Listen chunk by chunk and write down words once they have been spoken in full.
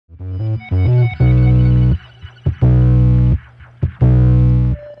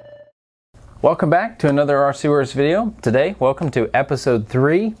Welcome back to another RC Wars video. Today, welcome to episode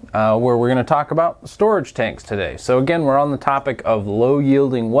 3, where we're going to talk about storage tanks today. So again, we're on the topic of low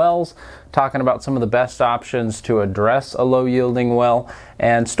yielding wells, talking about some of the best options to address a low yielding well.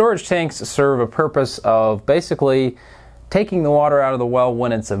 And storage tanks serve a purpose of basically taking the water out of the well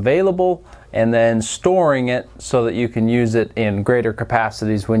when it's available and then storing it so that you can use it in greater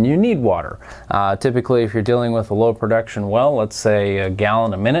capacities when you need water. Typically, if you're dealing with a low production well, let's say a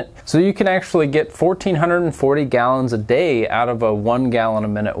gallon a minute, so you can actually get 1,440 gallons a day out of a 1 gallon a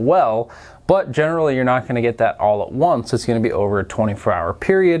minute well. But generally, you're not going to get that all at once. It's going to be over a 24-hour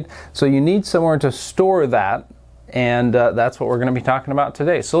period. So you need somewhere to store that. And that's what we're going to be talking about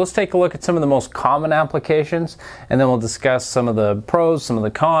today. So let's take a look at some of the most common applications, and then we'll discuss some of the pros, some of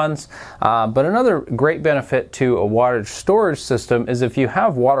the cons. But another great benefit to a water storage system is if you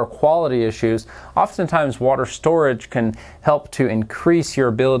have water quality issues, oftentimes water storage can help to increase your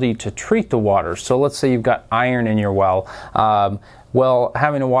ability to treat the water. So let's say you've got iron in your well. Well,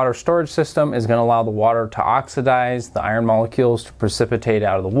 having a water storage system is going to allow the water to oxidize, the iron molecules to precipitate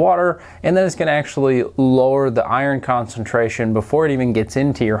out of the water, and then it's going to actually lower the iron concentration before it even gets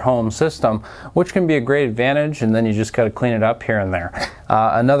into your home system, which can be a great advantage, and then you just got to clean it up here and there.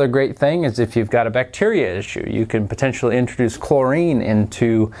 Another great thing is if you've got a bacteria issue, you can potentially introduce chlorine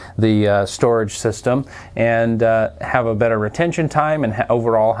into the storage system and have a better retention time and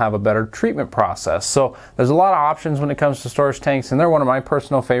overall have a better treatment process. So there's a lot of options when it comes to storage tanks, and they're one of my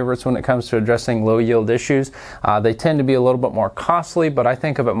personal favorites when it comes to addressing low yield issues. They tend to be a little bit more costly, but I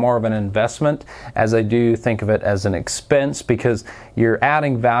think of it more of an investment as I do think of it as an expense, because you're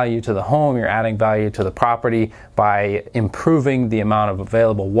adding value to the home, you're adding value to the property by improving the amount of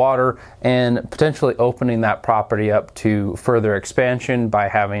available water and potentially opening that property up to further expansion by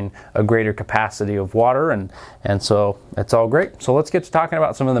having a greater capacity of water, and so it's all great. So let's get to talking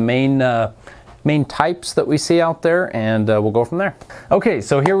about some of the main types that we see out there, and we'll go from there. Okay,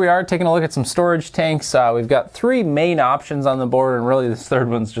 so here we are taking a look at some storage tanks. We've got 3 main options on the board, and really this third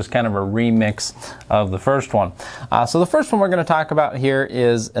one's just kind of a remix of the first one. So the first one we're going to talk about here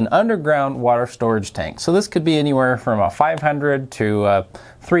is an underground water storage tank. So this could be anywhere from a 500 to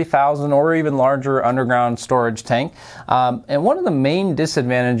 3,000 or even larger underground storage tank. And one of the main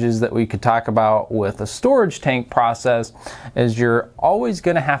disadvantages that we could talk about with a storage tank process is you're always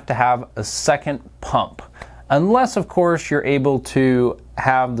going to have a second pump. Unless, of course, you're able to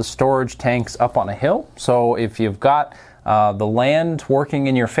have the storage tanks up on a hill. So if you've got the land working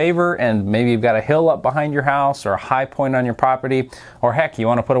in your favor, and maybe you've got a hill up behind your house or a high point on your property, or heck, you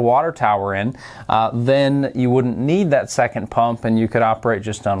want to put a water tower in, then you wouldn't need that second pump and you could operate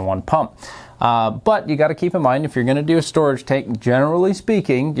just on one pump. But you got to keep in mind, if you're going to do a storage tank, generally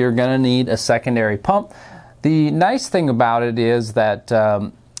speaking, you're going to need a secondary pump. The nice thing about it is that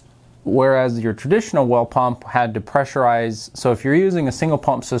whereas your traditional well pump had to pressurize, so if you're using a single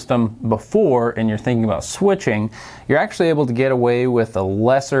pump system before and you're thinking about switching, you're actually able to get away with a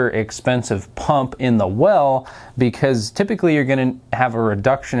lesser expensive pump in the well, because typically you're going to have a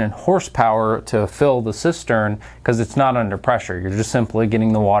reduction in horsepower to fill the cistern because it's not under pressure. You're just simply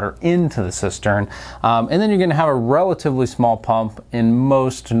getting the water into the cistern. And then you're going to have a relatively small pump in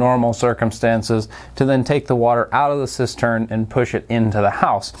most normal circumstances to then take the water out of the cistern and push it into the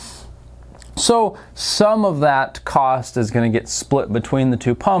house. So some of that cost is going to get split between the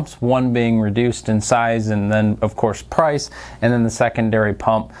 2 pumps, one being reduced in size and then of course price, and then the secondary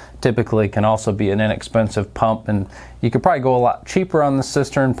pump typically can also be an inexpensive pump, and you could probably go a lot cheaper on the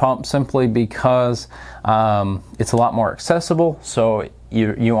cistern pump simply because it's a lot more accessible, so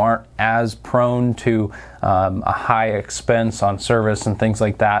you aren't as prone to a high expense on service and things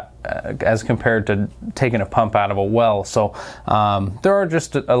like that as compared to taking a pump out of a well. So there are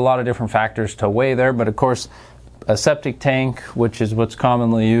just a lot of different factors to weigh there, but of course a septic tank, which is what's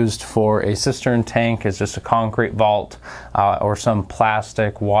commonly used for a cistern tank, is just a concrete vault or some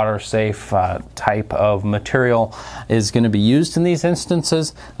plastic water safe type of material is going to be used in these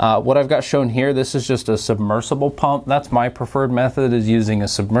instances. What I've got shown here, this is just a submersible pump. That's my preferred method, is using a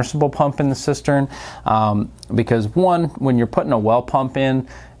submersible pump in the cistern, because one, when you're putting a well pump in,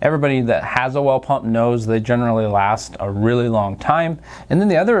 everybody that has a well pump knows they generally last a really long time. And then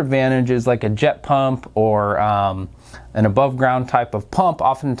the other advantage is like a jet pump or An above ground type of pump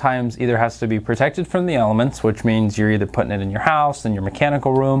oftentimes either has to be protected from the elements, which means you're either putting it in your house, in your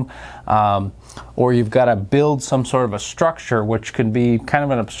mechanical room, or you've got to build some sort of a structure, which could be kind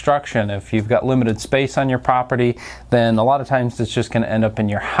of an obstruction. If you've got limited space on your property, then a lot of times it's just going to end up in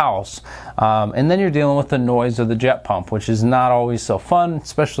your house. And then you're dealing with the noise of the jet pump, which is not always so fun,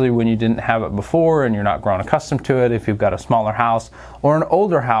 especially when you didn't have it before and you're not grown accustomed to it. If you've got a smaller house or an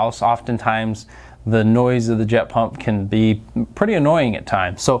older house, oftentimes the noise of the jet pump can be pretty annoying at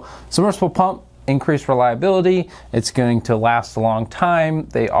times. So submersible pump, increased reliability, it's going to last a long time.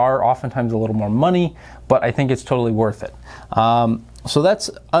 They are oftentimes a little more money, but I think it's totally worth it. So that's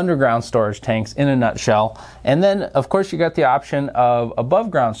underground storage tanks in a nutshell. And then, of course, you got the option of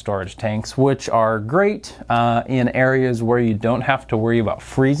above ground storage tanks, which are great in areas where you don't have to worry about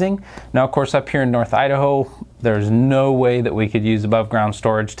freezing. Now, of course, up here in North Idaho, there's no way that we could use above ground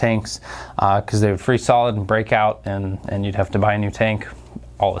storage tanks because they would freeze solid and break out, and you'd have to buy a new tank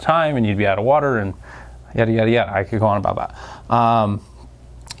all the time, and you'd be out of water, and yada, yada, yada. I could go on about that.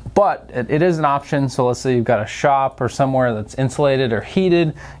 But it is an option. So let's say you've got a shop or somewhere that's insulated or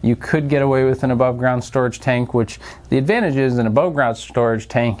heated, you could get away with an above ground storage tank, which the advantage is an above ground storage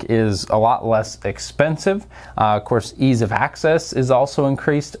tank is a lot less expensive. Of course, ease of access is also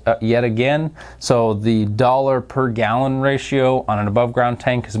increased yet again. So the dollar per gallon ratio on an above ground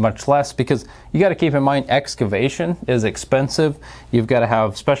tank is much less, because you got to keep in mind excavation is expensive. You've got to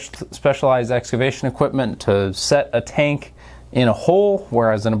have specialized excavation equipment to set a tank in a hole,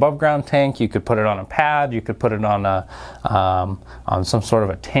 whereas an above ground tank, you could put it on a pad, you could put it on a on some sort of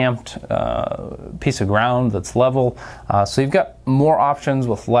a tamped piece of ground that's level. So you've got more options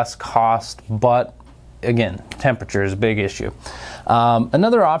with less cost, but again, temperature is a big issue.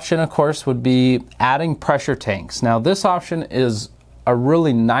 Another option, of course, would be adding pressure tanks. Now, this option is a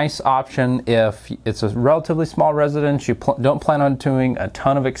really nice option if it's a relatively small residence, you don't plan on doing a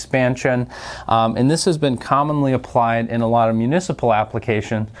ton of expansion, and this has been commonly applied in a lot of municipal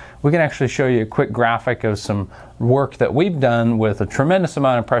applications. We can actually show you a quick graphic of some work that we've done with a tremendous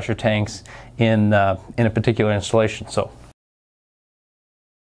amount of pressure tanks in a particular installation. So.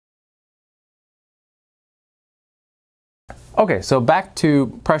 Okay, so back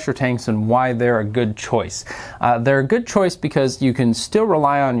to pressure tanks and why they're a good choice. They're a good choice because you can still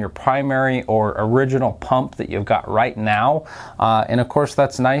rely on your primary or original pump that you've got right now. And of course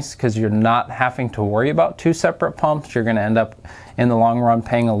that's nice because you're not having to worry about two separate pumps. You're going to end up in the long run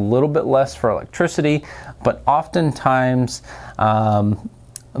paying a little bit less for electricity, but oftentimes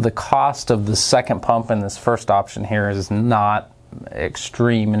the cost of the second pump in this first option here is not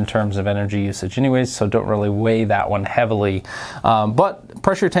extreme in terms of energy usage anyways, so don't really weigh that one heavily. But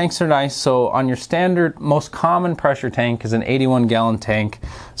pressure tanks are nice. So on your standard, most common pressure tank is an 81 gallon tank.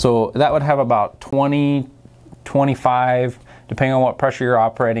 So that would have about 20, 25, depending on what pressure you're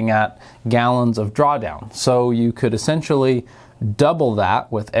operating at, gallons of drawdown. So you could essentially double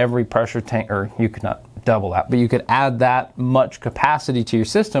that with every pressure tank, or you could not double that, but you could add that much capacity to your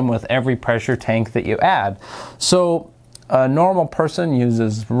system with every pressure tank that you add. So a normal person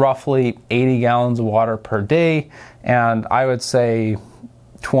uses roughly 80 gallons of water per day, and I would say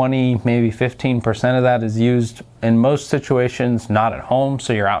 20, maybe 15% of that is used in most situations, not at home,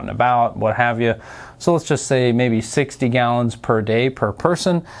 so you're out and about, what have you. So let's just say maybe 60 gallons per day per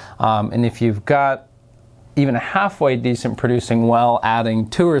person, and if you've got even a halfway decent producing well, adding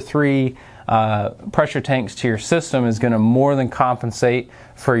 2 or 3 pressure tanks to your system is going to more than compensate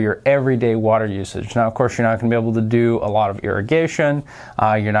for your everyday water usage. Now, of course, you're not going to be able to do a lot of irrigation.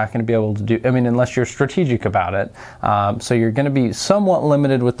 You're not going to be able to do, unless you're strategic about it. So you're going to be somewhat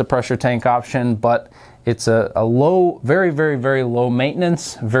limited with the pressure tank option, but it's a low, very, very, very low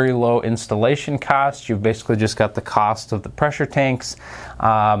maintenance, very low installation cost. You've basically just got the cost of the pressure tanks.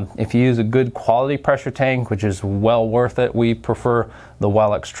 If you use a good quality pressure tank, which is well worth it, we prefer the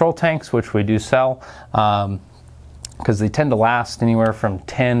Wellex Troll tanks, which we do sell, because they tend to last anywhere from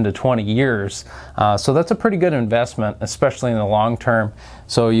 10 to 20 years. So that's a pretty good investment, especially in the long term.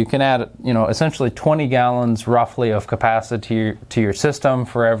 So you can add, essentially 20 gallons roughly of capacity to your system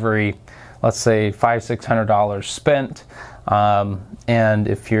for every, let's say, $500–600 spent. And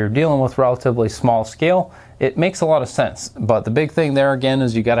if you're dealing with relatively small scale, it makes a lot of sense. But the big thing there again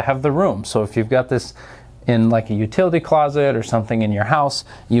is you got to have the room. So if you've got this in like a utility closet or something in your house,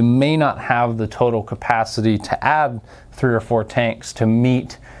 you may not have the total capacity to add 3 or 4 tanks to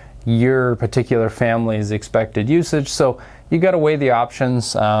meet your particular family's expected usage. So you got to weigh the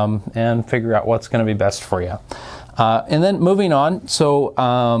options and figure out what's going to be best for you. And then moving on, so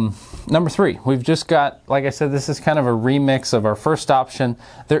number 3, we've just got, like I said, this is kind of a remix of our first option.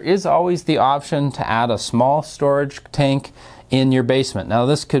 There is always the option to add a small storage tank in your basement. Now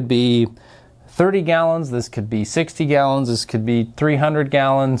this could be 30 gallons, this could be 60 gallons, this could be 300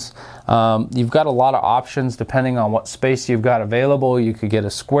 gallons. You've got a lot of options depending on what space you've got available. You could get a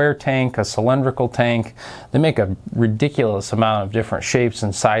square tank, a cylindrical tank. They make a ridiculous amount of different shapes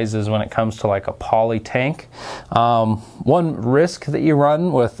and sizes when it comes to like a poly tank. One risk that you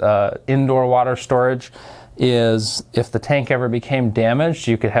run with indoor water storage is if the tank ever became damaged,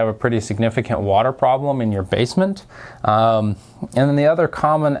 you could have a pretty significant water problem in your basement. And then the other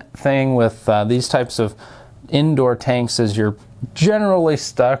common thing with these types of indoor tanks is you're generally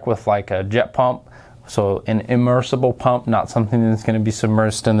stuck with like a jet pump. So an immersible pump, not something that's going to be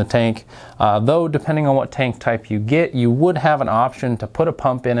submerged in the tank. Though depending on what tank type you get, you would have an option to put a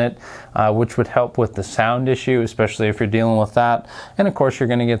pump in it, which would help with the sound issue, especially if you're dealing with that. And of course, you're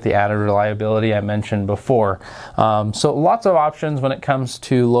going to get the added reliability I mentioned before. So lots of options when it comes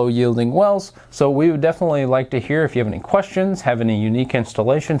to low yielding wells. So we would definitely like to hear if you have any questions, have any unique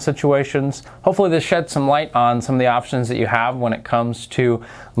installation situations. Hopefully this sheds some light on some of the options that you have when it comes to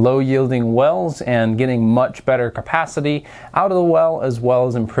low yielding wells and getting much better capacity out of the well, as well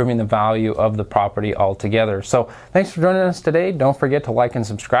as improving the value of the property altogether. So thanks for joining us today. Don't forget to like and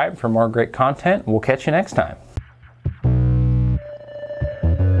subscribe for more great content. We'll catch you next time.